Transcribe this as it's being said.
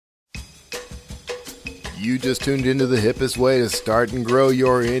You just tuned into the hippest way to start and grow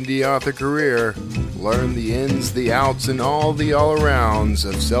your indie author career. Learn the ins, the outs, and all the all-arounds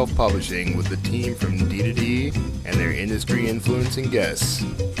of self-publishing with the team from D2D and their industry-influencing guests.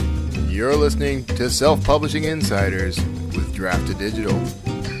 You're listening to Self-Publishing Insiders with Drafted Digital.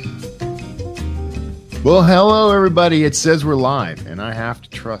 Well, hello, everybody. It says we're live, and I have to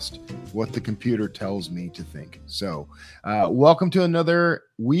trust what the computer tells me to think. So, welcome to another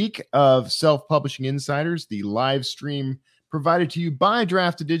week of Self-Publishing Insiders, the live stream provided to you by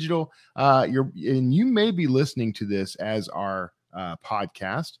Drafted Digital. And you may be listening to this as our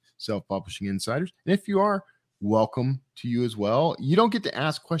podcast, Self-Publishing Insiders. And if you are, welcome to you as well. You don't get to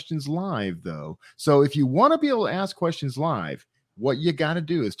ask questions live, though. So if you want to be able to ask questions live, what you got to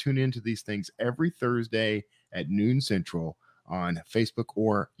do is tune into these things every Thursday at noon Central on Facebook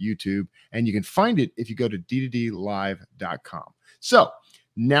or YouTube, and you can find it if you go to d2dlive.com. So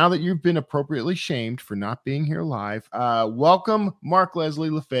now that you've been appropriately shamed for not being here live, welcome Mark Leslie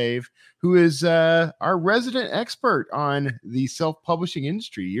Lefebvre, who is our resident expert on the self-publishing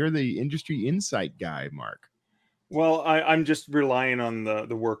industry. You're the industry insight guy, Mark. Well, I'm just relying on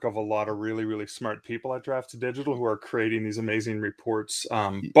the work of a lot of really, really smart people at Drafted Digital who are creating these amazing reports,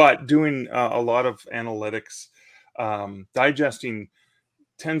 but doing a lot of analytics, digesting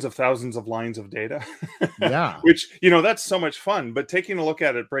tens of thousands of lines of data. Yeah. Which, that's so much fun, but taking a look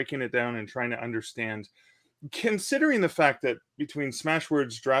at it, breaking it down and trying to understand, considering the fact that between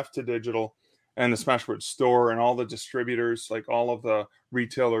Smashwords, Drafted Digital, and the Smashwords store and all the distributors, like all of the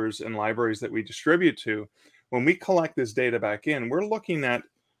retailers and libraries that we distribute to, when we collect this data back in, we're looking at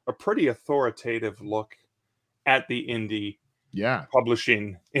a pretty authoritative look at the indie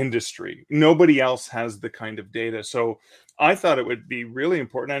publishing industry. Nobody else has the kind of data. So I thought it would be really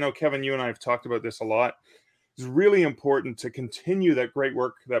important. I know, Kevin, you and I have talked about this a lot. It's really important to continue that great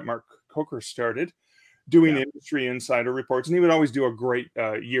work that Mark Coker started, doing industry insider reports. And he would always do a great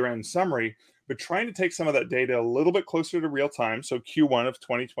year-end summary, but trying to take some of that data a little bit closer to real time. So Q1 of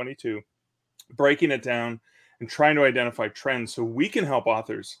 2022, breaking it down and trying to identify trends so we can help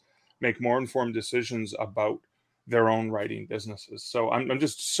authors make more informed decisions about their own writing businesses. So I'm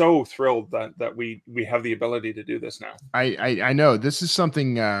just so thrilled that we have the ability to do this now. I know this is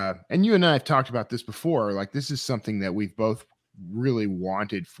something, and you and I have talked about this before. Like, this is something that we've both really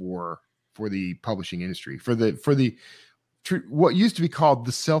wanted for the publishing industry, for the what used to be called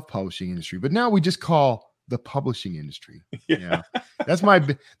the self-publishing industry, but now we just call the publishing industry. Yeah. That's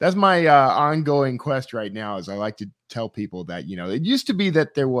my ongoing quest right now. Is I like to tell people that, it used to be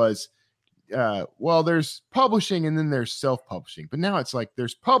that there was, there's publishing and then there's self-publishing, but now it's like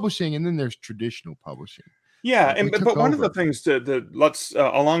there's publishing and then there's traditional publishing. Yeah. But one of the things that let's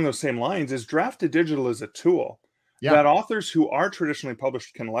along those same lines is Drafted Digital is a tool that authors who are traditionally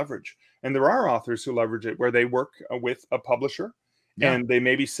published can leverage. And there are authors who leverage it where they work with a publisher. Yeah. And they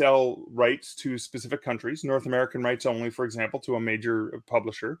maybe sell rights to specific countries, North American rights only, for example, to a major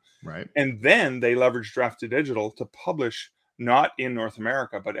publisher. Right. And then they leverage Drafted Digital to publish not in North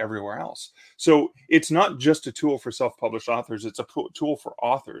America, but everywhere else. So it's not just a tool for self-published authors. It's a tool for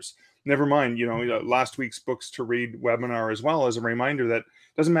authors. Never mind, last week's Books to Read webinar as well as a reminder that it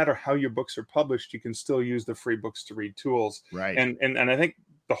doesn't matter how your books are published, you can still use the free Books to Read tools. Right. And I think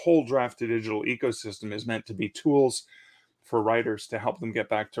the whole Drafted Digital ecosystem is meant to be tools for writers to help them get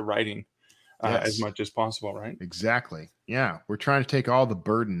back to writing as much as possible, right? Exactly. Yeah, we're trying to take all the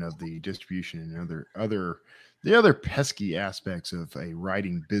burden of the distribution and the other pesky aspects of a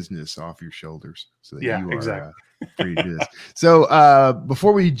writing business off your shoulders, so that you are free to do this. So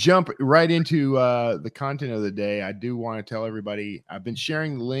before we jump right into the content of the day, I do want to tell everybody I've been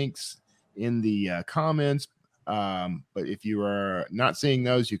sharing links in the comments, but if you are not seeing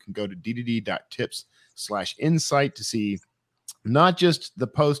those, you can go to d2d.tips/insight to see not just the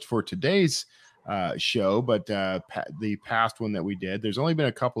post for today's show, but the past one that we did. There's only been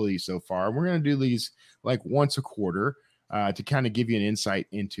a couple of these so far. We're going to do these like once a quarter to kind of give you an insight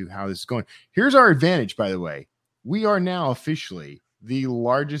into how this is going. Here's our advantage, by the way. We are now officially the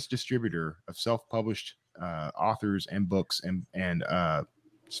largest distributor of self-published authors and books and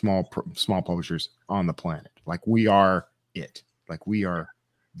small publishers on the planet. Like, we are it. Like, we are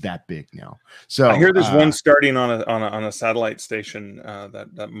that big now. So I hear there's one starting on a satellite station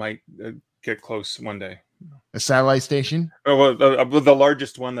that might get close one day. A satellite station? Oh, well, the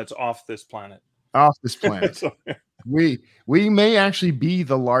largest one that's off this planet. Off this planet. we may actually be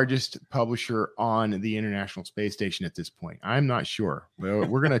the largest publisher on the International Space Station at this point. I'm not sure. We're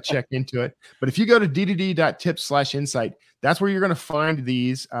going to check into it. But if you go to ddd.tips/insight, that's where you're going to find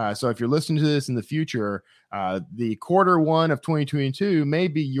these. So if you're listening to this in the future, the Q1 of 2022 may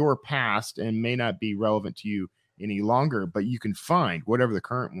be your past and may not be relevant to you any longer, but you can find whatever the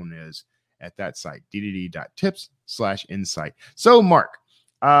current one is at that site, ddd.tips/insight. So Mark,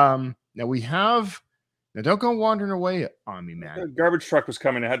 now we have. Now, don't go wandering away on me, man. The garbage truck was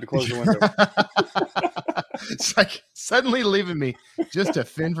coming. I had to close the window. It's like suddenly leaving me just to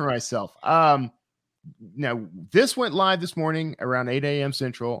fend for myself. Now, this went live this morning around 8 a.m.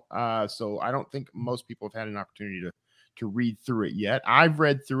 Central. So I don't think most people have had an opportunity to read through it yet. I've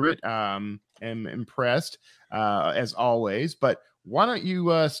read through it. Am impressed, as always. But why don't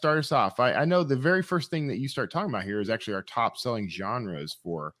you start us off? I know the very first thing that you start talking about here is actually our top selling genres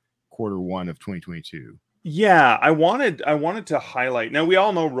for Q1 of 2022. Yeah, I wanted to highlight. Now we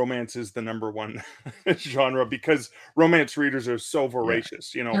all know romance is the number one genre because romance readers are so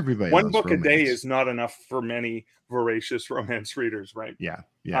voracious. You know, everybody one loves book romance. a day is not enough for many voracious romance readers, right? Yeah.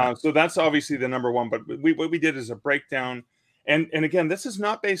 So that's obviously the number one. But what we did is a breakdown, and again, this is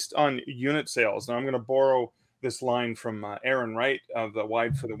not based on unit sales. Now I'm going to borrow this line from Erin Wright of the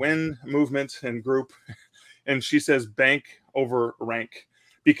Wide for the Win movement and group, and she says, "Bank over rank."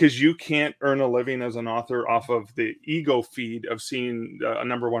 Because you can't earn a living as an author off of the ego feed of seeing a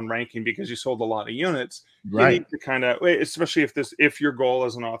number one ranking because you sold a lot of units. Right. You need to kind of, especially if your goal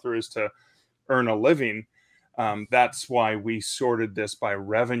as an author is to earn a living. That's why we sorted this by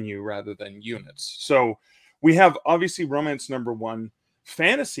revenue rather than units. So we have obviously romance number one,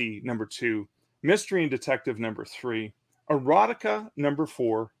 fantasy number two, mystery and detective number three, erotica number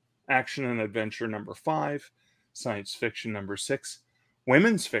four, action and adventure number five, science fiction number six,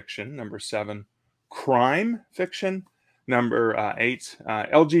 women's fiction number seven, crime fiction number eight,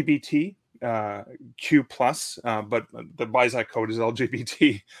 LGBT Q plus, but the BISAC code is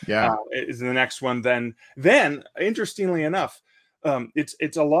LGBT. Is the next one. Then interestingly enough,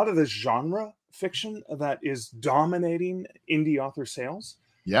 it's a lot of the genre fiction that is dominating indie author sales.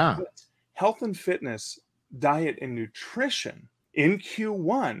 Yeah, but health and fitness, diet and nutrition in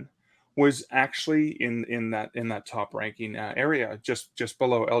Q1 was actually in that top ranking area, just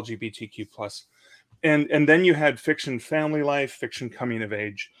below LGBTQ plus, and then you had fiction, family life, fiction, coming of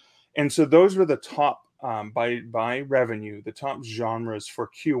age, and so those were the top by revenue, the top genres for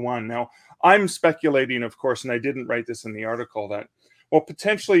Q1. Now I'm speculating, of course, and I didn't write this in the article, that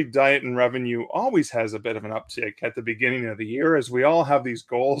potentially diet and revenue always has a bit of an uptick at the beginning of the year, as we all have these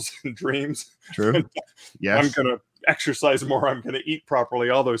goals and dreams. True. Yes. I'm going to exercise more, I'm going to eat properly,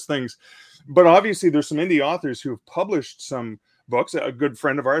 all those things. But obviously there's some indie authors who've published some books. A good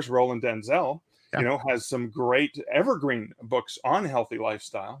friend of ours, Roland Denzel, has some great evergreen books on healthy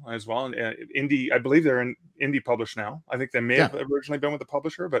lifestyle as well. And indie, I believe they're in indie published now. I think they may have originally been with the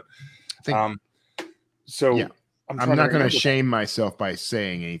publisher, but I'm not going to shame myself by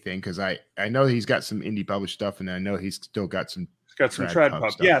saying anything, because I know he's got some indie published stuff, and I know he's still got some trad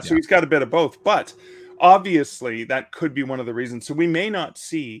pub stuff. So he's got a bit of both, but obviously that could be one of the reasons. So we may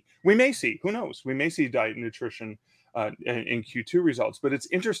see, who knows, we may see diet and nutrition in Q2 results, but it's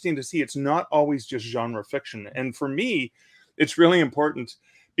interesting to see it's not always just genre fiction. And for me, it's really important,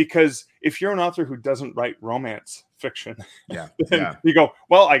 because if you're an author who doesn't write romance fiction, you go,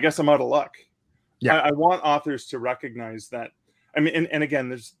 well, I guess I'm out of luck. I want authors to recognize that. I mean, and again,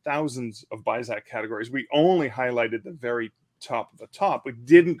 there's thousands of BISAC categories. We only highlighted the very top of the top. We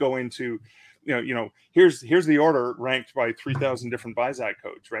didn't go into, here's the order ranked by 3,000 different BISAC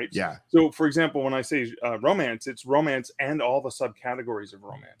codes, right? Yeah. So, for example, when I say romance, it's romance and all the subcategories of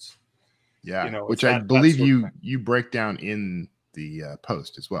romance. Yeah, which I believe you break down in the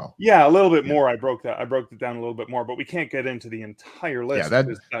post as well. Yeah, a little bit more. I broke it down a little bit more, but we can't get into the entire list.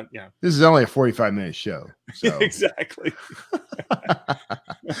 This is only a 45-minute show. So. Exactly.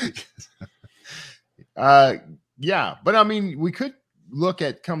 But I mean, we could look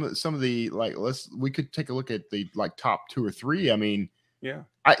at some of the, we could take a look at the top two or three. I mean,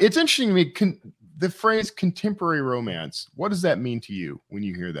 it's interesting to me. The phrase contemporary romance, what does that mean to you when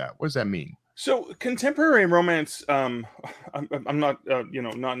you hear that? What does that mean? So contemporary romance, I'm not,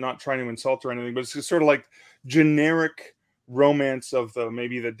 not trying to insult or anything, but it's sort of like generic romance of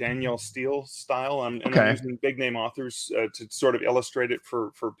maybe the Danielle Steele style. And I'm using big name authors to sort of illustrate it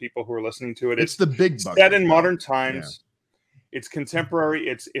for people who are listening to it. It's the big bucket. Set in modern times. Yeah. It's contemporary.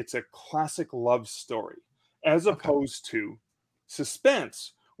 It's a classic love story, as opposed to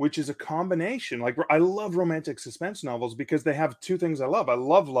suspense, which is a combination. Like, I love romantic suspense novels because they have two things I love. I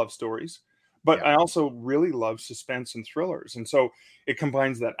love love stories, But Yeah. I also really love suspense and thrillers, and so it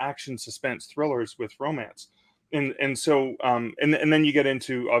combines that action, suspense, thrillers with romance. And so and then you get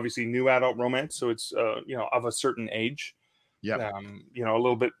into obviously new adult romance, so it's of a certain age, Yep. a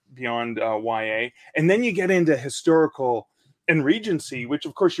little bit beyond YA, and then you get into historical and Regency, which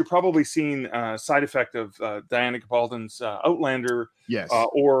of course you're probably seeing side effect of Diana Gabaldon's Outlander, Yes.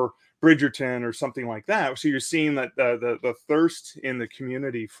 or Bridgerton or something like that. So you're seeing that the thirst in the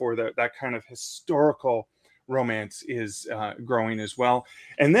community for that kind of historical romance is growing as well.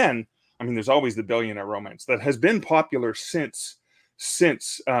 And then, I mean, there's always the billionaire romance that has been popular since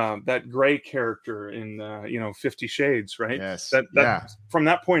that gray character in 50 Shades, right? Yes. That Yeah. from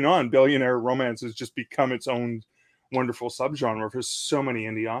that point on, billionaire romance has just become its own wonderful subgenre for so many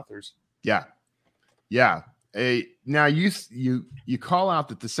indie authors. Yeah. Yeah. Now you call out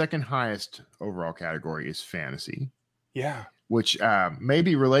that the second highest overall category is fantasy. Yeah. Which may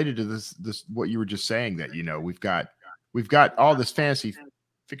be related to this what you were just saying, that we've got all this fantasy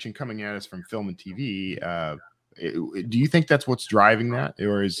fiction coming at us from film and TV. Do you think that's what's driving that,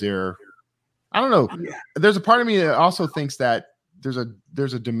 or is there? I don't know. Yeah. There's a part of me that also thinks that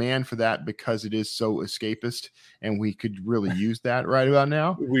there's a demand for that because it is so escapist, and we could really use that right about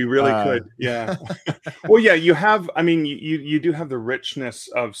now. We really could, yeah. Well, yeah, you have. I mean, you do have the richness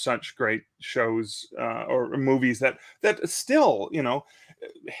of such great shows or movies that still,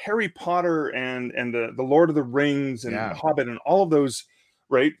 Harry Potter and the Lord of the Rings and Yeah. Hobbit and all of those,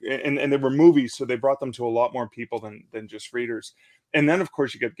 right? And they were movies, so they brought them to a lot more people than just readers. And then, of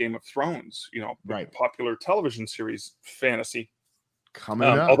course, you get Game of Thrones, Right. popular television series, fantasy. Coming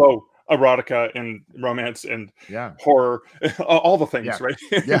up. Although erotica and romance and horror, all the things, right?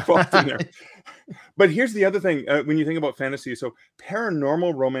 Involved in there. But here's the other thing, when you think about fantasy, so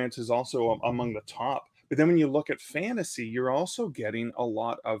paranormal romance is also among the top. But then when you look at fantasy, you're also getting a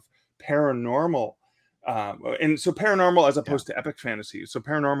lot of paranormal. And so paranormal as opposed to epic fantasy. So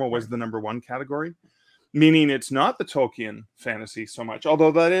paranormal was the number one category, meaning it's not the Tolkien fantasy so much,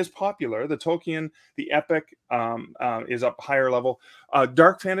 although that is popular. The Tolkien, the epic is up higher level.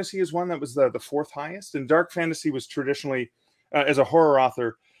 Dark fantasy is one that was the fourth highest. And dark fantasy was traditionally, as a horror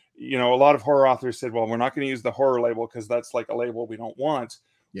author, a lot of horror authors said, well, we're not going to use the horror label because that's like a label we don't want.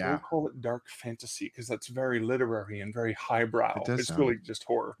 Yeah. We'll call it dark fantasy because that's very literary and very highbrow. It's really just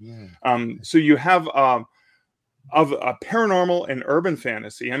horror. Yeah. So you have of a paranormal and urban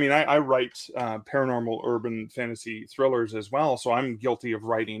fantasy. I mean, I write paranormal urban fantasy thrillers as well, so I'm guilty of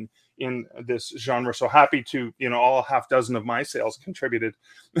writing in this genre. So happy to, all half dozen of my sales contributed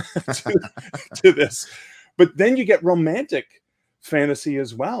to this. But then you get romantic fantasy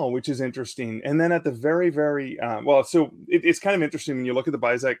as well, which is interesting. And then at the very, very so it's kind of interesting when you look at the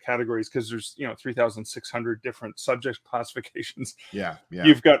BISAC categories, because there's 3,600 different subject classifications. Yeah.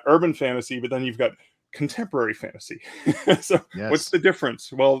 You've got urban fantasy, but then you've got contemporary fantasy. So what's the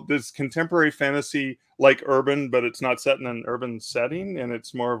difference? Well, there's contemporary fantasy like urban, but it's not set in an urban setting, and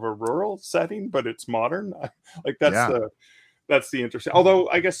it's more of a rural setting, but it's modern. Like that's the interesting. Although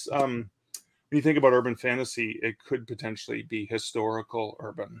I guess when you think about urban fantasy, it could potentially be historical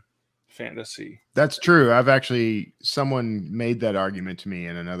urban fantasy. That's true. Someone made that argument to me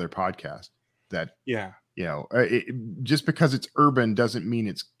in another podcast that just because it's urban doesn't mean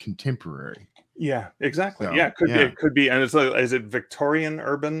it's contemporary. Yeah, exactly. So, it could be. And it's like, is it Victorian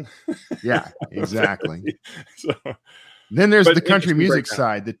urban? Yeah, exactly. So then there's the country music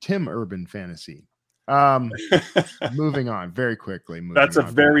side, the Tim Urban fantasy. Moving on very quickly. That's a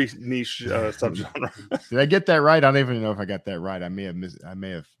very niche subgenre. Did I get that right? I don't even know if I got that right. I may have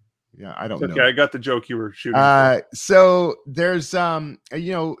I don't know. Okay, I got the joke you were shooting. So there's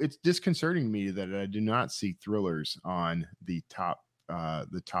it's disconcerting to me that I do not see thrillers on the top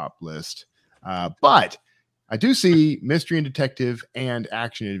list. But I do see mystery and detective and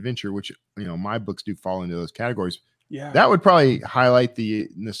action and adventure, which, my books do fall into those categories. Yeah. That would probably highlight the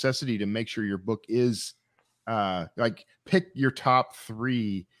necessity to make sure your book is pick your top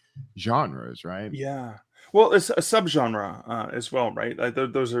 3 genres, right? Yeah. Well, it's a subgenre as well, right?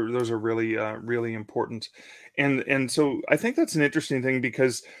 Those are really, really important. And so I think that's an interesting thing,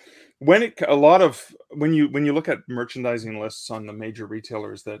 because when you look at merchandising lists on the major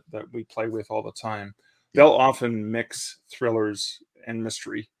retailers that we play with all the time, they'll often mix thrillers and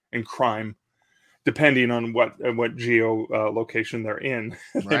mystery and crime, depending on what geo location they're in.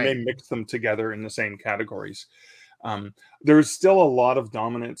 They may mix them together in the same categories. There's still a lot of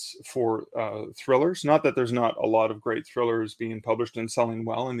dominance for thrillers. Not that there's not a lot of great thrillers being published and selling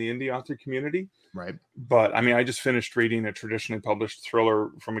well in the indie author community. Right. But I mean, I just finished reading a traditionally published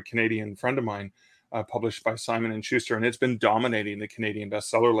thriller from a Canadian friend of mine, published by Simon and Schuster, and it's been dominating the Canadian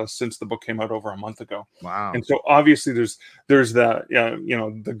bestseller list since the book came out over a month ago. Wow! And so obviously there's the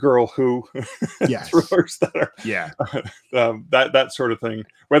the girl who thrillers that are that sort of thing.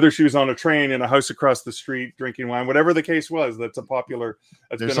 Whether she was on a train in a house across the street drinking wine, whatever the case was, that's been a popular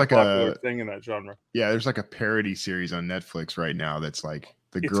thing in that genre. Yeah, there's like a parody series on Netflix right now that's like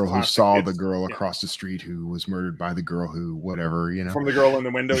the girl who saw the girl across the street who was murdered by the girl who whatever, from the girl in the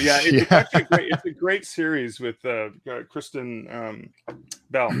window. Yeah, it's actually great. It's a great series with Kristen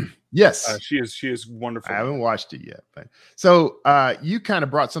Bell. Yes, she is wonderful. I haven't watched it yet, but so you kind of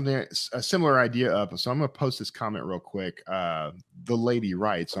brought a similar idea up. So I'm going to post this comment real quick. The lady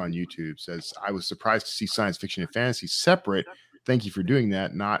writes on YouTube, says, "I was surprised to see science fiction and fantasy separate. Thank you for doing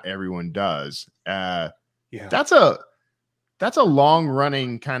that. Not everyone does." That's a long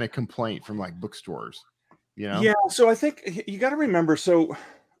running kind of complaint from like bookstores, Yeah. So I think you got to remember. So,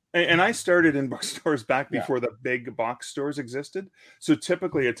 and I started in bookstores back before the big box stores existed. So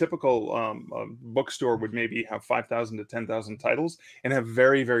typically a typical bookstore would maybe have 5,000 to 10,000 titles and have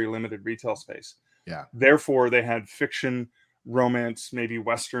very, very limited retail space. Yeah. Therefore they had fiction, romance, maybe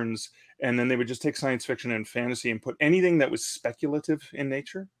Westerns, and then they would just take science fiction and fantasy and put anything that was speculative in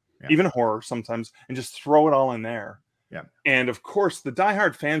nature, even horror sometimes, and just throw it all in there. Yeah. And of course, the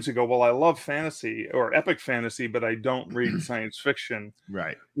diehard fans who go, well, I love fantasy or epic fantasy, but I don't read science fiction.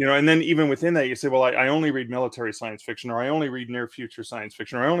 Right. And then even within that, you say, well, I only read military science fiction, or I only read near future science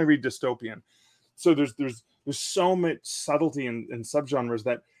fiction, or I only read dystopian. So there's so much subtlety in subgenres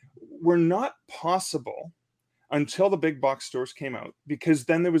that were not possible until the big box stores came out, because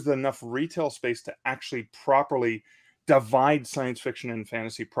then there was enough retail space to actually properly divide science fiction and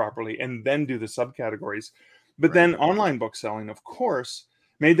fantasy properly and then do the subcategories. But then online book selling, of course,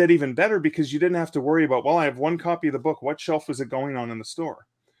 made that even better, because you didn't have to worry about, well, I have one copy of the book. What shelf is it going on in the store?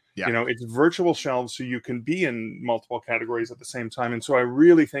 Yeah. It's virtual shelves, so you can be in multiple categories at the same time. And so I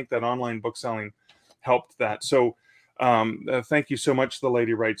really think that online book selling helped that. So thank you so much, the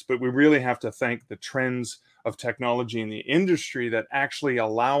lady writes. But we really have to thank the trends of technology in the industry that actually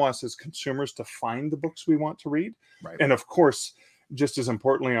allow us as consumers to find the books we want to read. Right. And of course, just as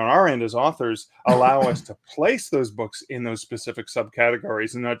importantly on our end as authors, allow us to place those books in those specific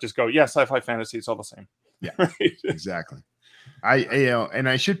subcategories and not just go, sci-fi, fantasy, it's all the same. Yeah, right? Exactly. And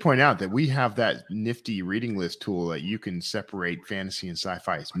I should point out that we have that nifty reading list tool that you can separate fantasy and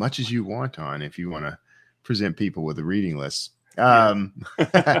sci-fi as much as you want on, if you want to present people with a reading list. Was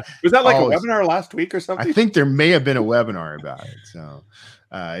that like a webinar last week or something? I think there may have been a webinar about it. So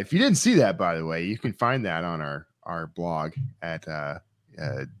if you didn't see that, by the way, you can find that on our blog at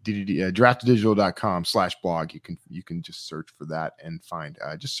draftdigital.com/blog. You can just search for that and find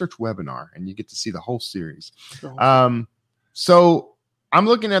just search webinar, and you get to see the whole series. So I'm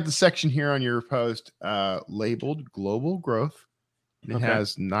looking at the section here on your post labeled Global Growth. It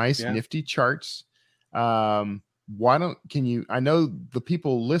has nice nifty charts. I know the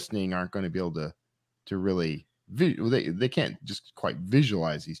people listening aren't going to be able to really they can't just quite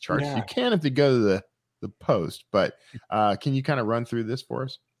visualize these charts. You can if they go to the post, but can you kind of run through this for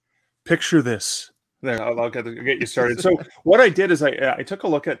us? Picture this. There, I'll get you started. So what I did is I took a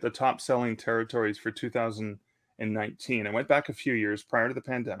look at the top selling territories for 2019. I went back a few years prior to the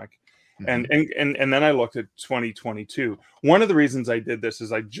pandemic, and then I looked at 2022. One of the reasons I did this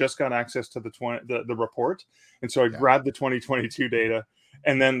is I just got access to the report, and so I grabbed the 2022 data,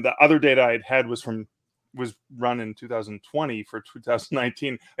 and then the other data I had was run in 2020 for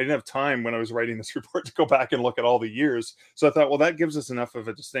 2019. I didn't have time when I was writing this report to go back and look at all the years. So I thought, well, that gives us enough of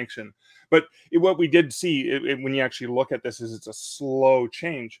a distinction. But what we did see when you actually look at this is it's a slow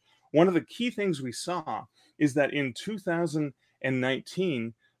change. One of the key things we saw is that in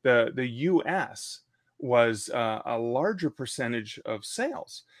 2019, the US was a larger percentage of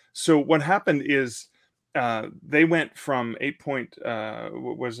sales. So what happened is they went from 8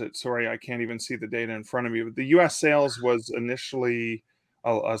 what was it? Sorry, I can't even see the data in front of me. But the U.S. sales was initially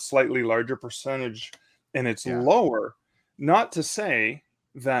a slightly larger percentage, and it's lower. Not to say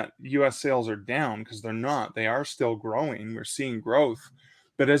that U.S. sales are down, because they're not. They are still growing. We're seeing growth.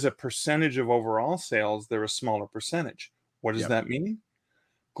 But as a percentage of overall sales, they're a smaller percentage. What does that mean?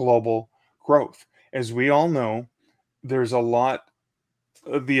 Global growth. As we all know, there's a lot.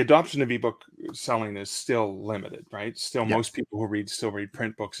 The adoption of ebook selling is still limited, right? Still, most people who read still read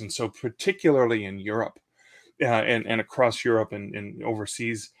print books. And so particularly in Europe and across Europe and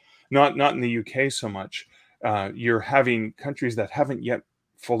overseas, not in the UK so much, you're having countries that haven't yet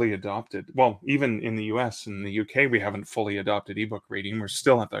fully adopted. Well, even in the US and the UK, we haven't fully adopted ebook reading. We're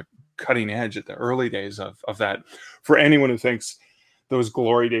still at the cutting edge, at the early days of that. For anyone who thinks those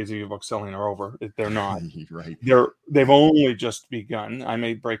glory days of ebook selling are over. They're not. Right. They've only just begun. I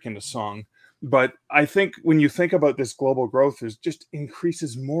may break into song, but I think when you think about this global growth, there's just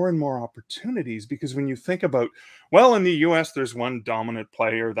increases more and more opportunities, because when you think about, well, in the US, there's one dominant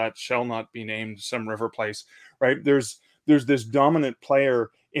player that shall not be named, some river place, right? There's this dominant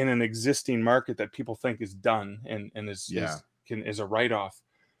player in an existing market that people think is done and is a write-off.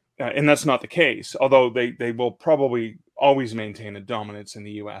 And that's not the case, although they will probably always maintain a dominance in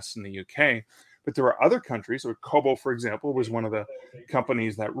the US and the UK. But there are other countries, or Kobo, for example, was one of the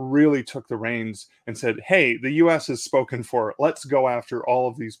companies that really took the reins and said, hey, the US has spoken for it. Let's go after all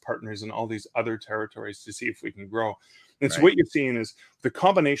of these partners and all these other territories to see if we can grow. And so what you're seeing is the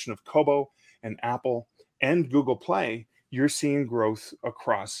combination of Kobo and Apple and Google Play, you're seeing growth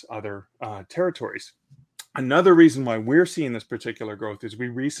across other territories. Another reason why we're seeing this particular growth is we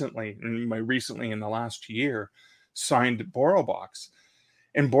recently in the last year, signed BorrowBox.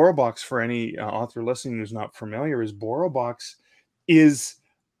 And BorrowBox, for any author listening who's not familiar, BorrowBox is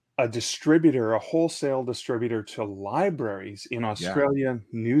a distributor, a wholesale distributor to libraries in Australia,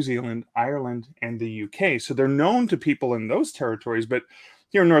 New Zealand, Ireland, and the UK. So they're known to people in those territories. But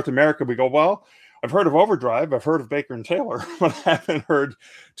here in North America, we go, well, I've heard of Overdrive, I've heard of Baker and Taylor, but I haven't heard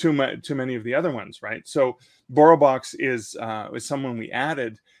too many of the other ones, right? So BorrowBox is someone we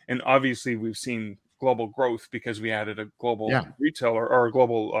added, and obviously we've seen global growth because we added a global retailer or a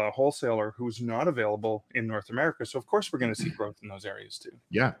global wholesaler who's not available in North America. So of course we're going to see growth in those areas too.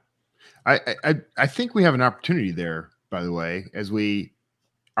 Yeah, I think we have an opportunity there, by the way, as we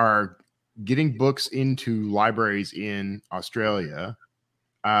are getting books into libraries in Australia.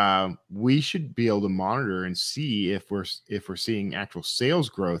 We should be able to monitor and see if we're seeing actual sales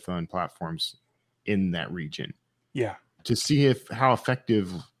growth on platforms in that region. Yeah, to see how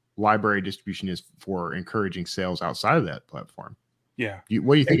effective library distribution is for encouraging sales outside of that platform. Yeah,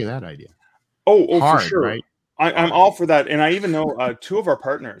 what do you think of that idea? Oh, hard, for sure. Right? I'm all for that, and I even know two of our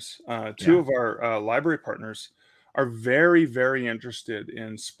partners, two of our library partners, are very, very interested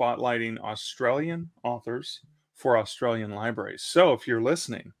in spotlighting Australian authors for Australian libraries. So if you're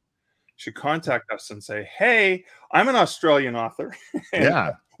listening, you should contact us and say, hey, I'm an Australian author.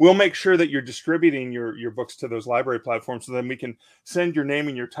 And we'll make sure that you're distributing your books to those library platforms, so then we can send your name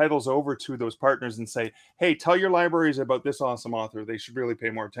and your titles over to those partners and say, hey, tell your libraries about this awesome author. They should really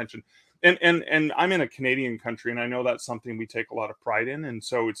pay more attention. And I'm in a Canadian country, and I know that's something we take a lot of pride in. And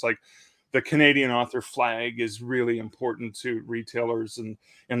so it's like the Canadian author flag is really important to retailers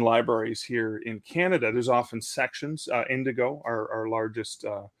and libraries here in Canada. There's often sections. Indigo, our largest,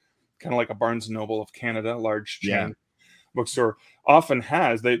 kind of like a Barnes & Noble of Canada, large chain bookstore, often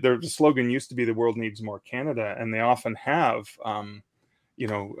has, the slogan used to be "The world needs more Canada," and they often have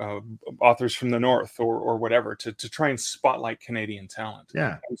authors from the north or whatever to try and spotlight Canadian talent.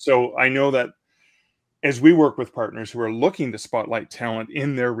 And so I know that as we work with partners who are looking to spotlight talent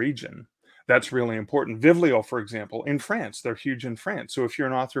in their region, that's really important. Viblio, for example, in France, they're huge in France. So if you're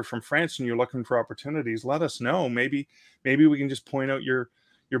an author from France and you're looking for opportunities, let us know. Maybe we can just point out your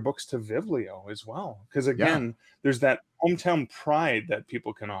books to Viblio as well. Because again, there's that hometown pride that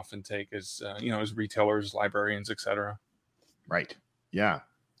people can often take as retailers, librarians, etc. Right. Yeah.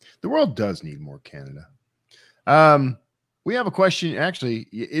 The world does need more Canada. We have a question. Actually,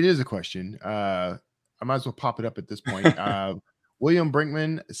 it is a question. I might as well pop it up at this point. William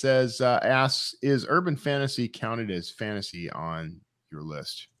Brinkman asks, is urban fantasy counted as fantasy on your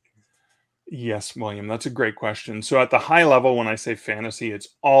list? Yes, William, that's a great question. So at the high level, when I say fantasy, it's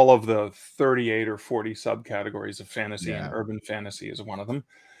all of the 38 or 40 subcategories of fantasy, and urban fantasy is one of them,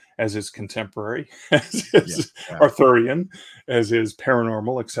 as is contemporary, as is Arthurian, as is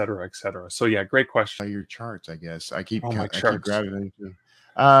paranormal, et cetera, et cetera. So yeah, great question. Your charts, I guess. I keep grabbing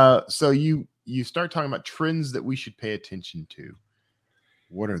them. So you start talking about trends that we should pay attention to.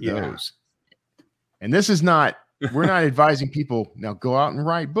 What are those? And this is not, we're not advising people now go out and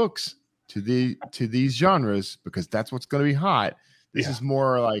write books to these genres because that's what's going to be hot. This is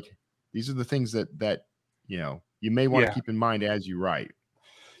more like, these are the things that you may want to keep in mind as you write.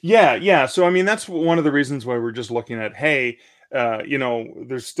 Yeah. So, I mean, that's one of the reasons why we're just looking at, hey,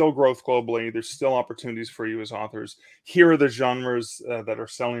 there's still growth globally. There's still opportunities for you as authors. Here are the genres that are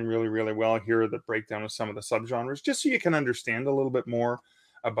selling really, really well. Here are the breakdown of some of the subgenres, just so you can understand a little bit more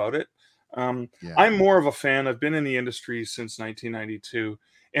about it. I'm more of a fan. I've been in the industry since 1992,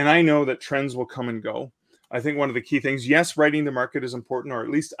 and I know that trends will come and go. I think one of the key things, yes, writing the market is important, or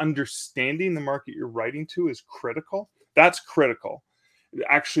at least understanding the market you're writing to is critical. That's critical.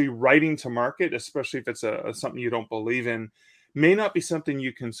 Actually writing to market, especially if it's something you don't believe in, may not be something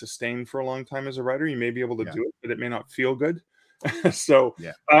you can sustain for a long time as a writer. You may be able to do it, but it may not feel good. So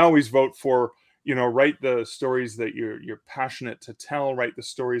Yeah. I always vote for, write the stories that you're passionate to tell, write the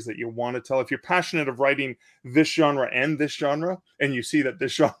stories that you want to tell. If you're passionate of writing this genre, and you see that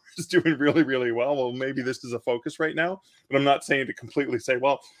this genre is doing really, really well, maybe this is a focus right now. But I'm not saying to completely say,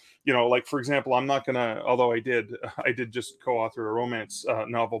 well, like, for example, I'm not gonna, although I did just co-author a romance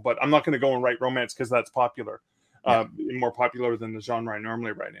novel, but I'm not gonna go and write romance because that's popular. More popular than the genre I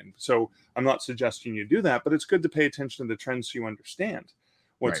normally write in. So I'm not suggesting you do that, but it's good to pay attention to the trends so you understand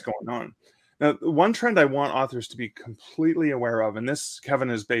what's going on. Now, one trend I want authors to be completely aware of, and this, Kevin,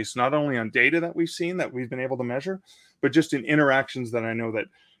 is based not only on data that we've seen, that we've been able to measure, but just in interactions that I know that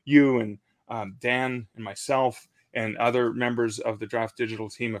you and Dan and myself and other members of the Draft Digital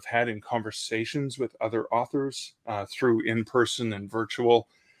team have had in conversations with other authors through in-person and virtual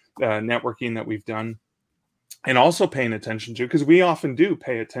networking that we've done. And also paying attention to, because we often do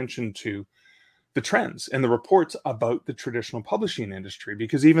pay attention to the trends and the reports about the traditional publishing industry,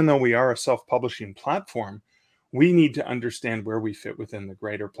 because even though we are a self-publishing platform, we need to understand where we fit within the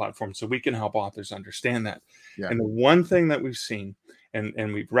greater platform so we can help authors understand that. Yeah. And the one thing that we've seen,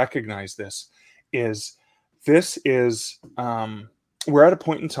 and we've recognized this is we're at a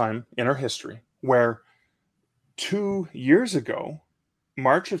point in time in our history where 2 years ago,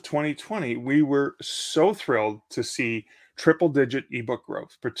 March of 2020, we were so thrilled to see triple-digit ebook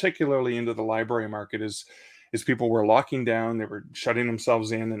growth, particularly into the library market, as people were locking down, they were shutting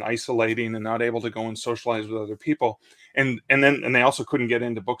themselves in and isolating and not able to go and socialize with other people, and they also couldn't get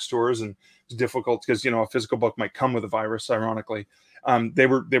into bookstores, and it's difficult because a physical book might come with a virus. Ironically, they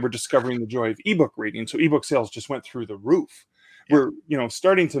were discovering the joy of ebook reading, so ebook sales just went through the roof. Yeah. We're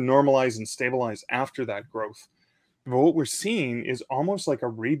starting to normalize and stabilize after that growth. But what we're seeing is almost like a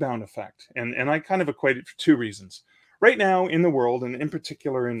rebound effect. And I kind of equate it for two reasons. Right now in the world, and in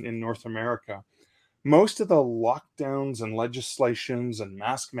particular in North America, most of the lockdowns and legislations and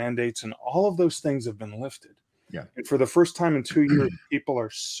mask mandates and all of those things have been lifted. Yeah. And for the first time in 2 years, people are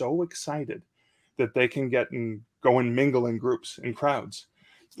so excited that they can get and go and mingle in groups, in crowds.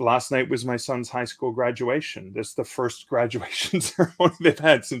 Last night was my son's high school graduation. This is the first graduation ceremony they've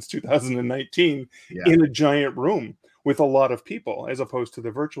had since 2019 in a giant room with a lot of people, as opposed to the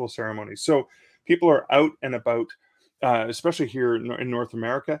virtual ceremony. So people are out and about, especially here in North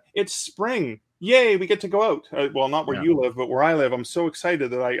America. It's spring. Yay, we get to go out. Well, not where you live, but where I live. I'm so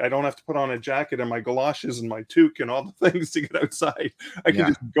excited that I don't have to put on a jacket and my galoshes and my toque and all the things to get outside. I can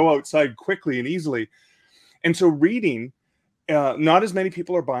just go outside quickly and easily. And so reading, not as many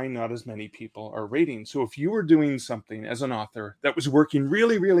people are buying, not as many people are reading. So if you were doing something as an author that was working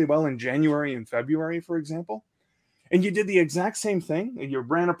really, really well in January and February, for example, and you did the exact same thing, you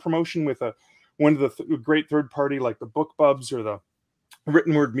ran a promotion with one of the great third party like the BookBubs or the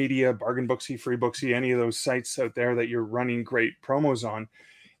Written Word Media, Bargain Booksy, Free Booksy, any of those sites out there that you're running great promos on,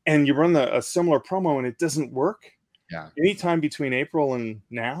 and you run a similar promo and it doesn't work, anytime between April and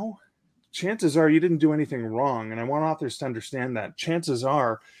now, chances are you didn't do anything wrong. And I want authors to understand that. Chances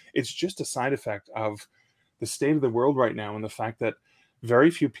are it's just a side effect of the state of the world right now, and the fact that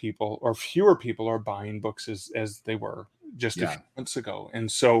very few people, or fewer people, are buying books as they were just a few months ago.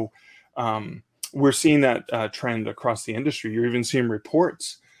 And so we're seeing that trend across the industry. You're even seeing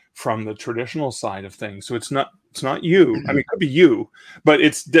reports from the traditional side of things. So it's not you. I mean, it could be you, but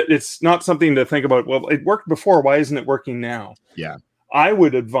it's not something to think about. Well, it worked before. Why isn't it working now? Yeah. I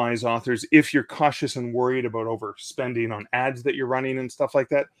would advise authors, if you're cautious and worried about overspending on ads that you're running and stuff like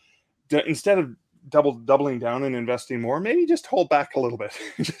that, instead of doubling down and investing more, maybe just hold back a little bit.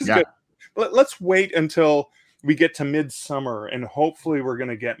 Let's wait until we get to midsummer, and hopefully we're going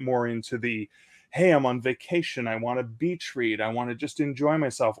to get more into the, hey, I'm on vacation, I want to beach read, I want to just enjoy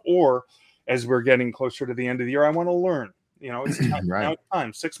myself. Or as we're getting closer to the end of the year, I want to learn. It's time. Now it's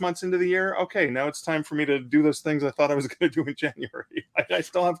time. 6 months into the year, okay, now it's time for me to do those things I thought I was going to do in January. I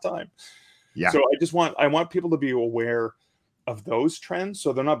still have time. Yeah. So I want people to be aware of those trends,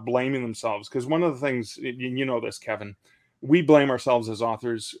 so they're not blaming themselves. Because one of the things, you know this, Kevin, we blame ourselves as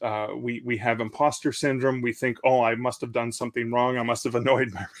authors. We have imposter syndrome. We think, oh, I must have done something wrong. I must have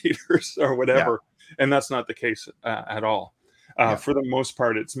annoyed my readers or whatever. And that's not the case at all. For the most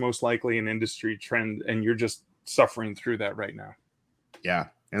part, it's most likely an industry trend, and you're just suffering through that right now. Yeah.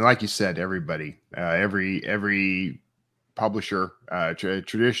 And like you said, everybody, every publisher,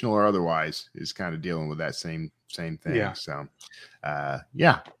 traditional or otherwise, is kind of dealing with that same thing. Yeah. So,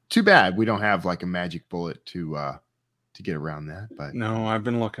 too bad we don't have like a magic bullet to get around that. But no, I've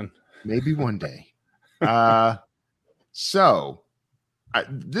been looking. Maybe one day. So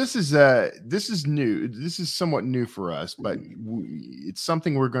This is new. This is somewhat new for us, but it's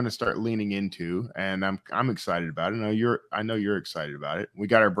something we're going to start leaning into, and I'm excited about it. I know you're excited about it. We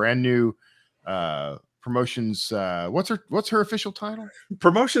got our brand new promotions. What's her official title?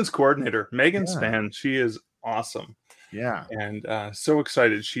 Promotions coordinator, Megan Spann. She is awesome. Yeah, and so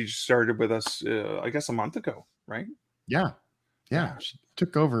excited. She started with us, I guess, a month ago, right? Yeah. She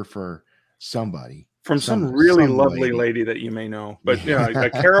took over for somebody. From some really lovely lady that you may know. But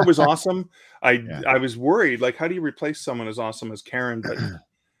Kara was awesome. I was worried, like, how do you replace someone as awesome as Karen? But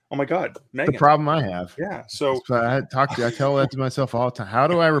oh my God, Megan. The problem I have. Yeah. So I tell that to myself all the time. How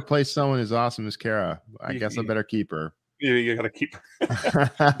do I replace someone as awesome as Kara? I guess I better keep her. You got to keep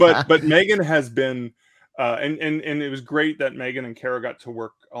her. but Megan has been, and it was great that Megan and Kara got to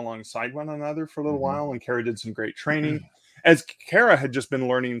work alongside one another for a little while, and Kara did some great training. As Kara had just been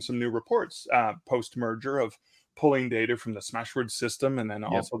learning some new reports post-merger of pulling data from the Smashwords system and then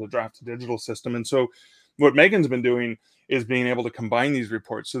also the Draft to Digital system. And so what Megan's been doing is being able to combine these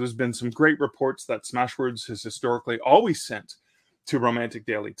reports. So there's been some great reports that Smashwords has historically always sent to Romantic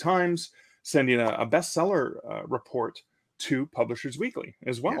Daily Times, sending a bestseller report to Publishers Weekly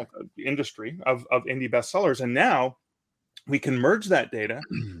as well, industry of indie bestsellers. And now we can merge that data.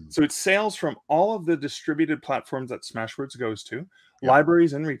 So it's sales from all of the distributed platforms that Smashwords goes to,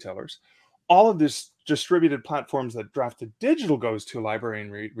 libraries and retailers, all of this distributed platforms that Draft to Digital goes to, library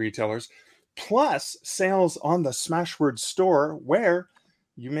and retailers, plus sales on the Smashwords store, where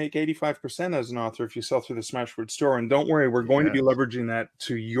you make 85% as an author if you sell through the Smashwords store. And don't worry, we're going to be leveraging that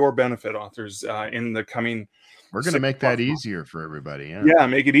to your benefit, authors, in the coming. We're going to make that easier for everybody. Yeah,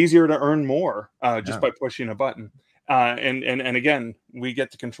 make it easier to earn more just by pushing a button. And again, we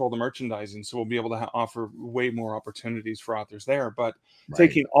get to control the merchandising, so we'll be able to offer way more opportunities for authors there. But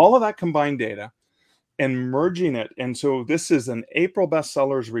taking all of that combined data and merging it, and so this is an April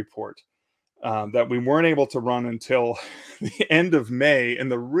bestsellers report that we weren't able to run until the end of May,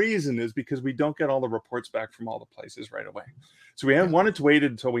 and the reason is because we don't get all the reports back from all the places right away. So we wanted to wait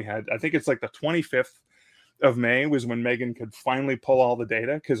until we had, I think it's like the 25th of May was when Megan could finally pull all the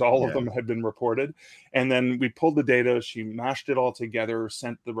data, because all of them had been reported. And then we pulled the data, she mashed it all together,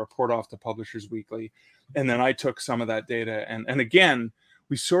 sent the report off to Publishers Weekly. And then I took some of that data. And again,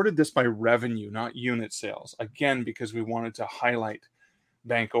 we sorted this by revenue, not unit sales. Again, because we wanted to highlight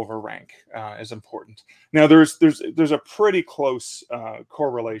bank over rank as important. Now there's a pretty close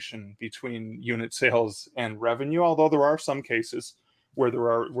correlation between unit sales and revenue, although there are some cases where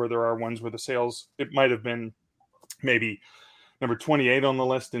there are ones where the sales, it might have been maybe number 28 on the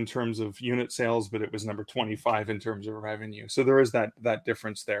list in terms of unit sales, but it was number 25 in terms of revenue. So there is that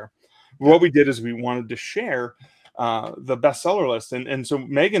difference there. What we did is we wanted to share the bestseller list. And so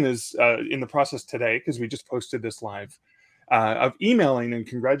Megan is in the process today, because we just posted this live, of emailing and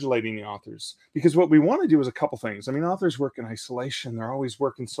congratulating the authors. Because what we want to do is a couple things. I mean, authors work in isolation. They're always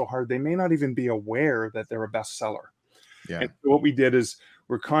working so hard. They may not even be aware that they're a bestseller. And so what we did is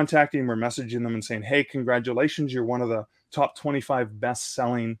we're messaging them and saying, hey, congratulations, you're one of the top 25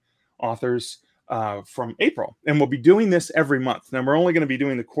 best-selling authors from April. And we'll be doing this every month. Now, we're only going to be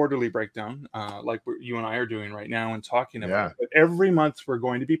doing the quarterly breakdown, like you and I are doing right now and talking about it. But every month, we're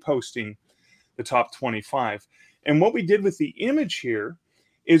going to be posting the top 25. And what we did with the image here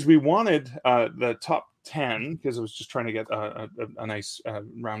is we wanted the top 10, because I was just trying to get a nice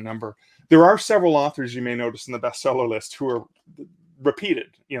round number. There are several authors you may notice in the bestseller list who are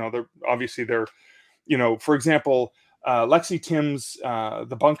repeated. They're for example, Lexi Timms'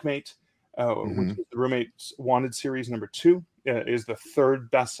 The Bunkmate, which is the Roommates Wanted series number 2, is the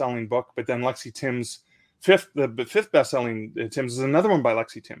third best-selling book. But then Lexi Timms' the fifth best-selling Timms is another one by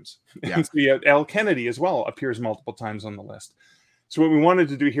Lexi Timms. And so Elle Kennedy as well appears multiple times on the list. So what we wanted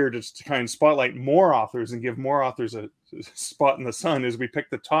to do here, just to kind of spotlight more authors and give more authors a spot in the sun, is we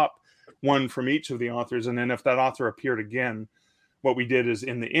picked the top one from each of the authors. And then if that author appeared again, what we did is,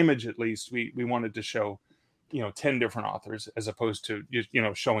 in the image at least, we wanted to show 10 different authors, as opposed to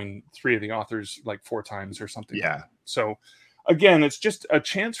showing 3 of the authors like 4 times or something. So again, it's just a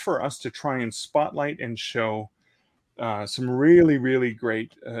chance for us to try and spotlight and show some really, really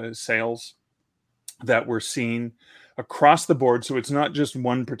great sales that we're seeing across the board. So it's not just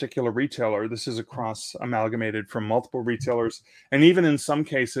one particular retailer. This is across, amalgamated from multiple retailers. And even in some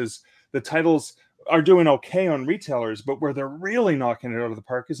cases, the titles are doing okay on retailers, but where they're really knocking it out of the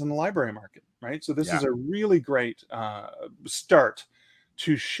park is in the library market, right? So this is a really great start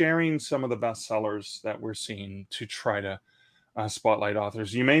to sharing some of the bestsellers that we're seeing to try to spotlight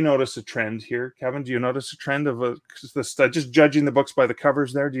authors. You may notice a trend here. Kevin, do you notice a trend of just judging the books by the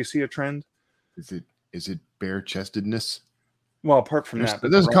covers there? Do you see a trend? Is it bare-chestedness? Well, apart from that,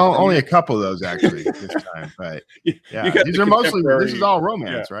 There's only a couple of those actually this time, but yeah, these are mostly. This is all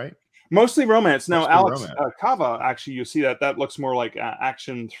romance, right? Mostly romance. Now, Mostly Alex Kava, actually, you see that looks more like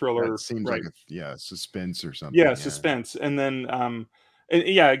action thriller. That seems right? Like suspense or something. Yeah, suspense, and then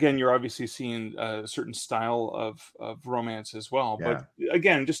again, you're obviously seeing a certain style of romance as well. Yeah. But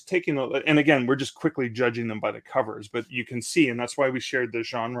again, just taking and again, we're just quickly judging them by the covers, but you can see, and that's why we shared the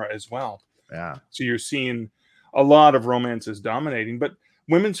genre as well. Yeah. So you're seeing a lot of romances dominating, but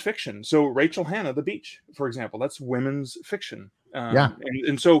women's fiction. So Rachel Hannah, The Beach, for example, that's women's fiction.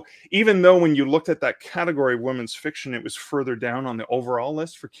 And so even though when you looked at that category of women's fiction, it was further down on the overall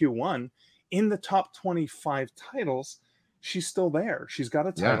list for Q1, in the top 25 titles, she's still there. She's got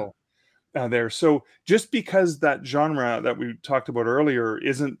a title there. So just because that genre that we talked about earlier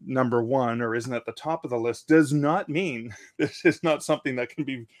isn't number one or isn't at the top of the list does not mean this is not something that can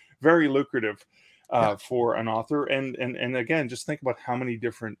be very lucrative for an author. And again, just think about how many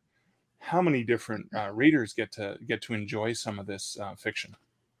different readers get to enjoy some of this fiction.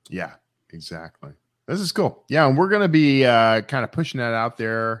 Yeah, exactly. This is cool. Yeah, and we're going to be kind of pushing that out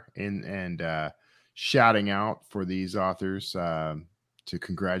there and shouting out for these authors to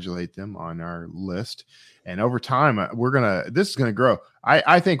congratulate them on our list. And over time, this is going to grow.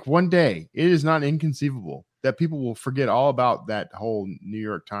 I think one day it is not inconceivable that people will forget all about that whole New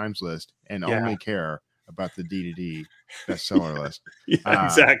York Times list and only care about the D2D bestseller list.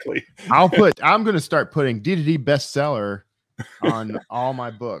 Exactly. I'm going to start putting D2D bestseller on all my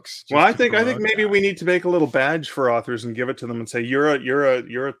books. Well, I think maybe we need to make a little badge for authors and give it to them and say you're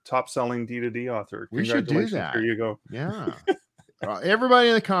a top selling D2D author. We should do that. Here you go. Yeah. Everybody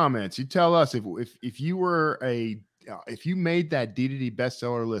in the comments, you tell us if you were if you made that D2D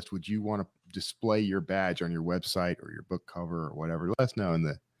bestseller list, would you want to display your badge on your website or your book cover or whatever? Let us know in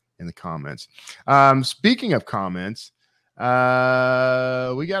the comments. Speaking of comments, we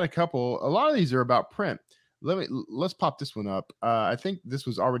got a lot of these are about print. Let's pop this one up. I think this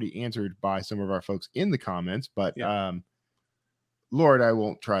was already answered by some of our folks in the comments, but Lord, I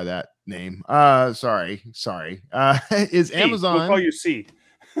won't try that name. Sorry. Is Amazon? We'll call you C.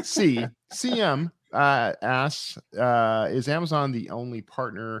 CM asks, is Amazon the only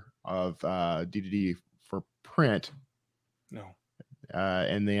partner of D2D for print? No.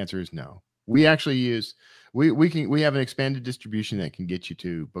 And the answer is no. We actually use we have an expanded distribution that can get you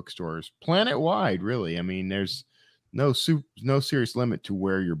to bookstores planet-wide, really. I mean, there's no serious limit to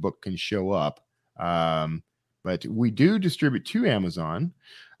where your book can show up. But we do distribute to Amazon.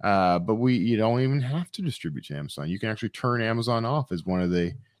 But you don't even have to distribute to Amazon. You can actually turn Amazon off as one of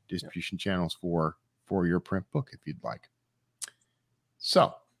the distribution channels for your print book if you'd like.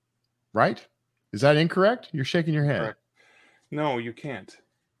 So, right? Is that incorrect? You're shaking your head. Correct. No, you can't.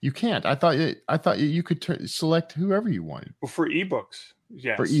 You can't. I thought you could select whoever you wanted. Well, for ebooks,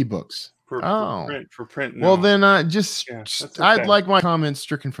 yes. For ebooks. For print. No. Well, then I'd like my comments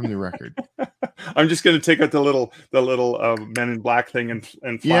stricken from the record. I'm just going to take out the little Men in Black thing and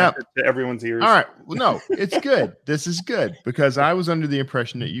flash it to everyone's ears. All right. Well, no, it's good. This is good because I was under the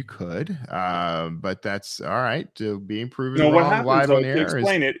impression that you could, but that's all right to being proven wrong. What happens, live on air to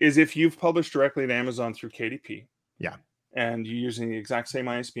explain it is if you've published directly to Amazon through KDP, and you're using the exact same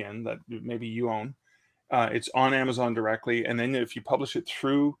ISBN that maybe you own, it's on Amazon directly, and then if you publish it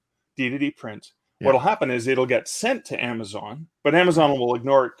through D2D print, what'll happen is it'll get sent to Amazon, but Amazon will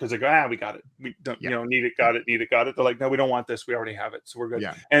ignore it because they go, we got it. We don't, need it, got it. They're like, no, we don't want this. We already have it. So we're good.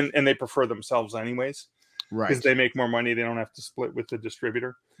 Yeah. And they prefer themselves anyways. Right. Because they make more money. They don't have to split with the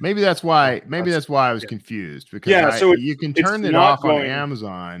distributor. Maybe that's why I was confused because so you can turn it off on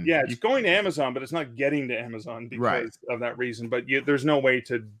Amazon. Yeah, it's going to Amazon, but it's not getting to Amazon because of that reason. But there's no way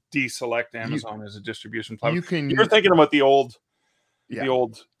to deselect Amazon as a distribution platform. You're thinking about the old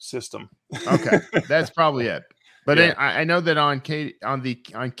system. Okay, that's probably it. But I know that on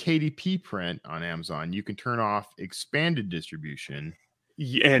KDP print on Amazon, you can turn off expanded distribution.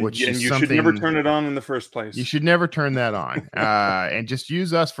 And you should never turn it on in the first place. You should never turn that on. And just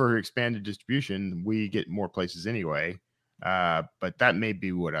use us for expanded distribution. We get more places anyway. But that may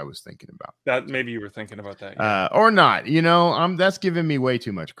be what I was thinking about. That maybe you were thinking about that. Yeah. Or not. That's giving me way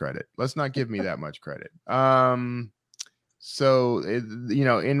too much credit. Let's not give me that much credit. So,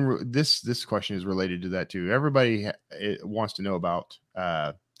 this question is related to that too. Everybody wants to know about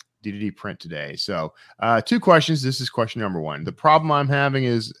D2D print today. So 2 questions. This is question number 1. The problem I'm having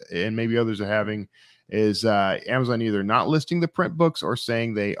is, and maybe others are having, is Amazon either not listing the print books or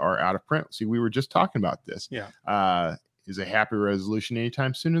saying they are out of print. See, we were just talking about this. Yeah. Is a happy resolution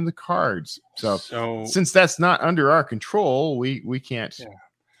anytime soon in the cards? So since that's not under our control, we can't. Yeah.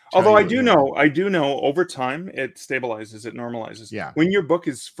 Although I do know over time it stabilizes, it normalizes. Yeah. When your book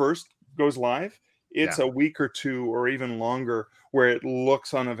is first goes live, it's Yeah. a week or two or even longer where it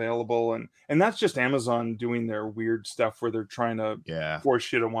looks unavailable, and that's just Amazon doing their weird stuff where they're trying to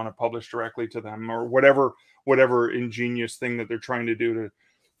force you to want to publish directly to them, or whatever ingenious thing that they're trying to do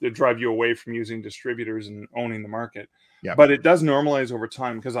to drive you away from using distributors and owning the market. Yeah. But it does normalize over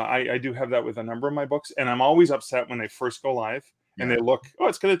time, because I do have that with a number of my books, and I'm always upset when they first go live. And they look,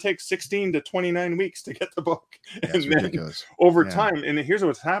 it's going to take 16 to 29 weeks to get the book. That's and ridiculous. Over time, and here's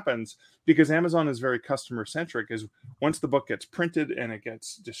what happens, because Amazon is very customer centric, is once the book gets printed and it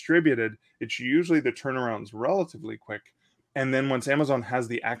gets distributed, it's usually the turnaround's relatively quick. And then once Amazon has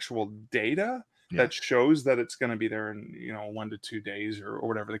the actual data that shows that it's going to be there in 1 to 2 days or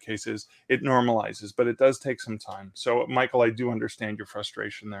whatever the case is, it normalizes, but it does take some time. So Michael, I do understand your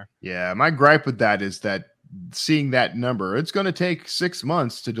frustration there. Yeah, my gripe with that is that seeing that number, it's going to take 6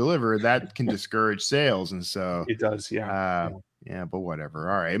 months to deliver, that can discourage sales. And so it does. Yeah, but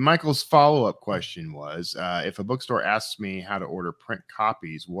whatever. All right. Michael's follow-up question was, if a bookstore asks me how to order print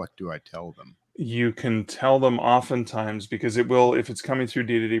copies, what do I tell them? You can tell them oftentimes, because it will, if it's coming through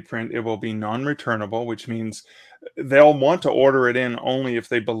D2D print, it will be non-returnable, which means they'll want to order it in only if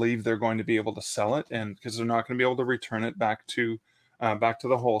they believe they're going to be able to sell it, and because they're not going to be able to return it back to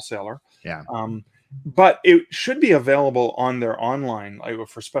the wholesaler. Yeah. But it should be available on their online, like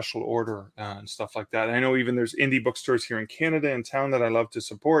for special order and stuff like that. I know even there's indie bookstores here in Canada in town that I love to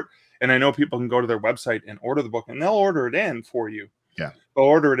support, and I know people can go to their website and order the book, and they'll order it in for you. Yeah. They'll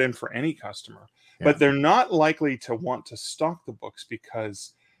order it in for any customer, but they're not likely to want to stock the books,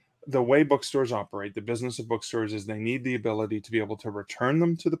 because the way bookstores operate, the business of bookstores, is they need the ability to be able to return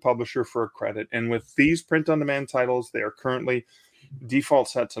them to the publisher for a credit. And with these print-on-demand titles, they are currently default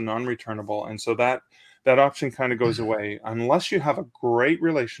set to non-returnable, and so that option kind of goes away unless you have a great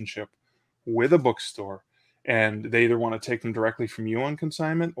relationship with a bookstore and they either want to take them directly from you on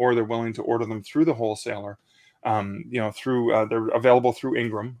consignment, or they're willing to order them through the wholesaler. Through they're available through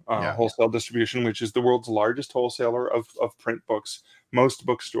Ingram wholesale distribution, which is the world's largest wholesaler of print books. Most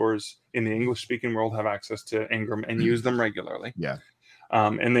bookstores in the English-speaking world have access to Ingram and use them regularly.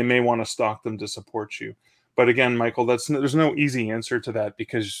 And they may want to stock them to support you. But again, Michael, there's no easy answer to that,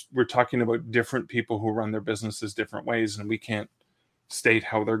 because we're talking about different people who run their businesses different ways, and we can't state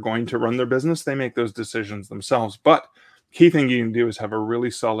how they're going to run their business. They make those decisions themselves. But key thing you can do is have a really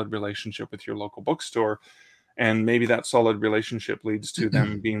solid relationship with your local bookstore, and maybe that solid relationship leads to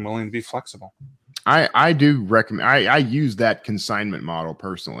them being willing to be flexible. I do recommend, I use that consignment model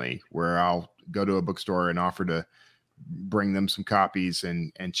personally, where I'll go to a bookstore and offer to bring them some copies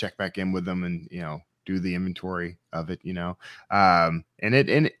and check back in with them, and do the inventory of it,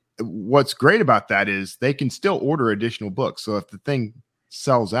 and what's great about that is they can still order additional books. So if the thing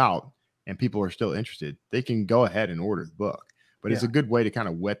sells out and people are still interested, they can go ahead and order the book. But it's a good way to kind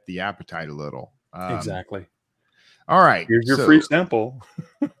of whet the appetite a little. Exactly. All right. Here's your free sample.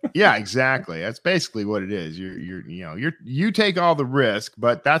 Yeah, exactly. That's basically what it is. You take all the risk,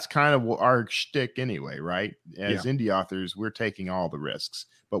 but that's kind of our shtick anyway, right? As indie authors, we're taking all the risks,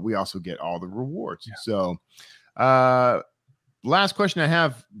 but we also get all the rewards. So, last question I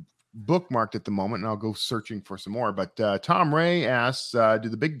have bookmarked at the moment, and I'll go searching for some more. But Tom Ray asks, do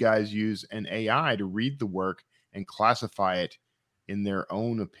the big guys use an AI to read the work and classify it in their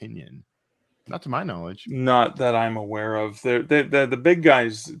own opinion? Not to my knowledge. Not that I'm aware of. The big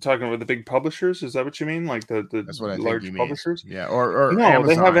guys, talking about the big publishers, is that what you mean? Like the That's what I large think he publishers? Means. Yeah, or no, Amazon.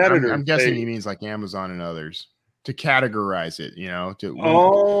 They have editors. I'm guessing he means like Amazon and others to categorize it.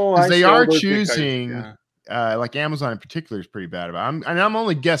 Because they are choosing. Like Amazon in particular is pretty bad about it. I'm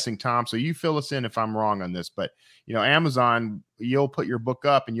only guessing, Tom, so you fill us in if I'm wrong on this. But Amazon, you'll put your book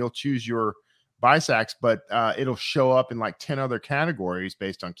up and you'll choose your BISACs, but it'll show up in like 10 other categories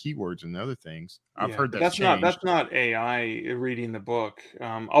based on keywords and other things. I've heard that's not AI reading the book.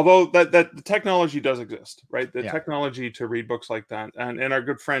 Although that the technology does exist, right? The technology to read books like that, and our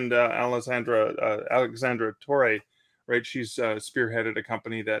good friend Alexandra Torre, right? She's spearheaded a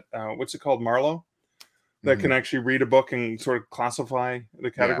company that what's it called, Marlowe, that can actually read a book and sort of classify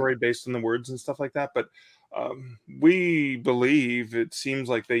the category based on the words and stuff like that. But we believe, it seems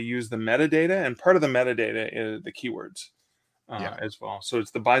like they use the metadata, and part of the metadata is the keywords as well. So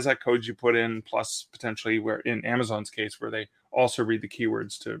it's the BISAC codes you put in, plus potentially, where in Amazon's case, where they also read the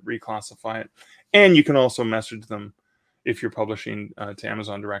keywords to reclassify it. And you can also message them if you're publishing to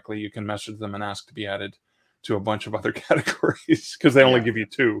Amazon directly. You can message them and ask to be added to a bunch of other categories, because they only give you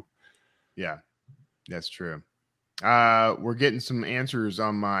 2. Yeah, that's true. We're getting some answers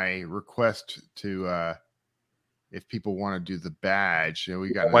on my request to if people want to do the badge.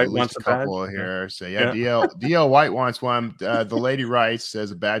 We got White at least a couple here. So DL White wants one. The lady writes,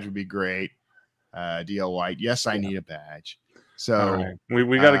 says a badge would be great. DL White, yes, I need a badge. So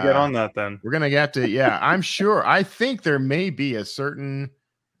we got to get on that then. We're gonna get to, I'm sure. I think there may be a certain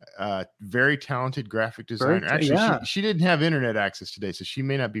very talented graphic designer. Actually, she didn't have internet access today, so she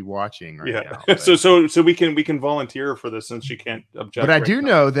may not be watching right now. But, so we can volunteer for this since she can't object. But I do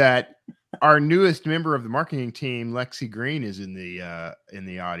know that our newest member of the marketing team, Lexi Green, is in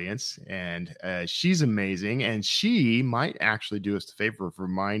the audience, and she's amazing, and she might actually do us the favor of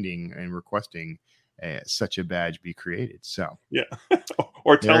reminding and requesting such a badge be created. So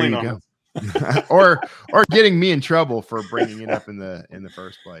or telling on us. or getting me in trouble for bringing it up in the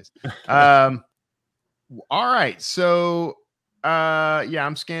first place. All right, so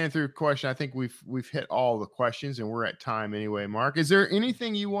I'm scanning through question. I think we've hit all the questions, and we're at time anyway. Mark, is there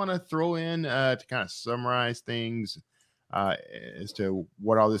anything you want to throw in to kind of summarize things as to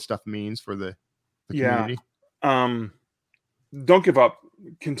what all this stuff means for the community? Don't give up.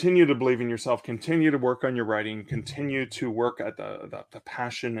 Continue to believe in yourself. Continue to work on your writing. Continue to work at the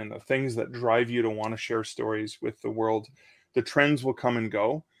passion and the things that drive you to want to share stories with the world. The trends will come and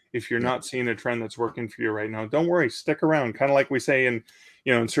go. If you're not seeing a trend that's working for you right now, don't worry. Stick around. Kind of like we say in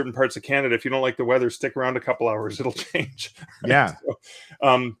certain parts of Canada, if you don't like the weather, stick around a couple hours. It'll change. Yeah.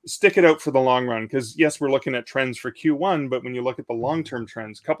 So, stick it out for the long run, because yes, we're looking at trends for Q1, but when you look at the long-term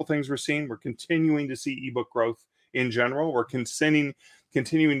trends, a couple things we're seeing. We're continuing to see ebook growth in general. We're continuing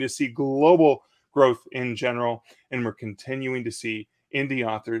to see global growth in general, and we're continuing to see indie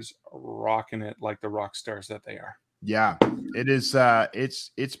authors rocking it like the rock stars that they are. Yeah, it is.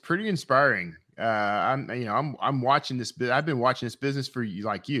 It's pretty inspiring. I'm watching this. I've been watching this business for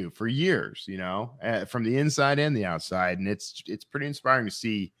years. From the inside and the outside, and it's pretty inspiring to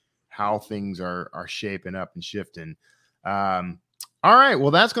see how things are shaping up and shifting. All right,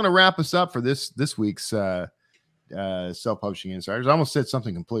 well, that's going to wrap us up for this week's Self-Publishing Insiders. I almost said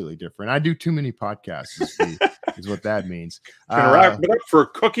something completely different. I do too many podcasts is what that means. Gonna wrap it up for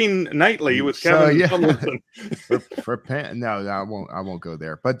Cooking Nightly with Kevin. No, I won't go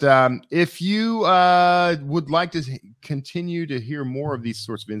there. But if you would like to continue to hear more of these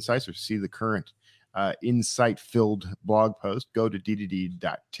sorts of insights or see the current insight-filled blog post, go to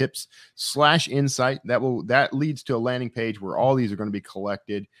ddd.tips/insight. That leads to a landing page where all these are going to be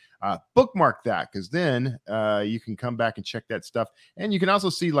collected. Bookmark that, because then you can come back and check that stuff. And you can also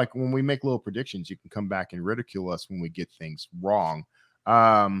see, like, when we make little predictions, you can come back and ridicule us when we get things wrong.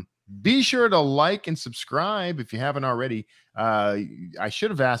 Be sure to like and subscribe if you haven't already. I should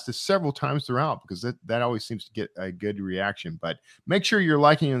have asked this several times throughout, because that always seems to get a good reaction. But make sure you're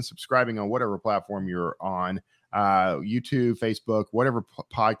liking and subscribing on whatever platform you're on, YouTube, Facebook, whatever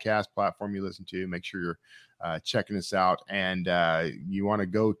podcast platform you listen to. Make sure you're checking us out. And you want to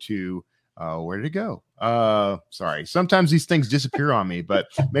go to where did it go? Sorry. Sometimes these things disappear on me, but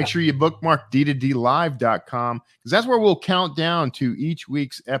make sure you bookmark d2dlive.com, because that's where we'll count down to each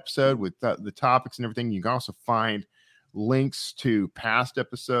week's episode with the topics and everything. You can also find links to past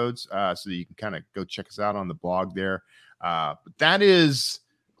episodes so that you can kind of go check us out on the blog there. But that's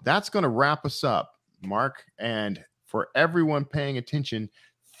going to wrap us up, Mark. And for everyone paying attention,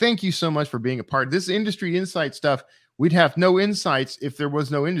 thank you so much for being a part of this industry insight stuff. We'd have no insights if there was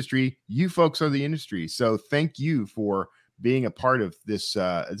no industry. You folks are the industry. So thank you for being a part of this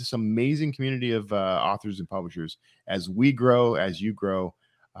amazing community of authors and publishers as we grow, as you grow.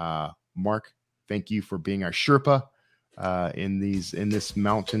 Mark, thank you for being our Sherpa in this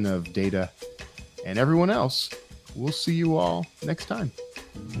mountain of data. And everyone else, we'll see you all next time.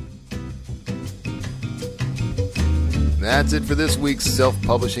 That's it for this week's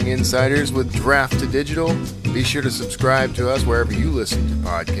Self-Publishing Insiders with Draft to Digital. Be sure to subscribe to us wherever you listen to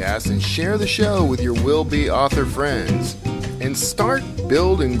podcasts and share the show with your will-be author friends. And start,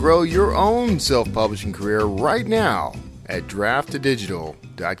 build, and grow your own self-publishing career right now at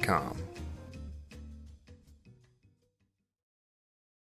drafttodigital.com.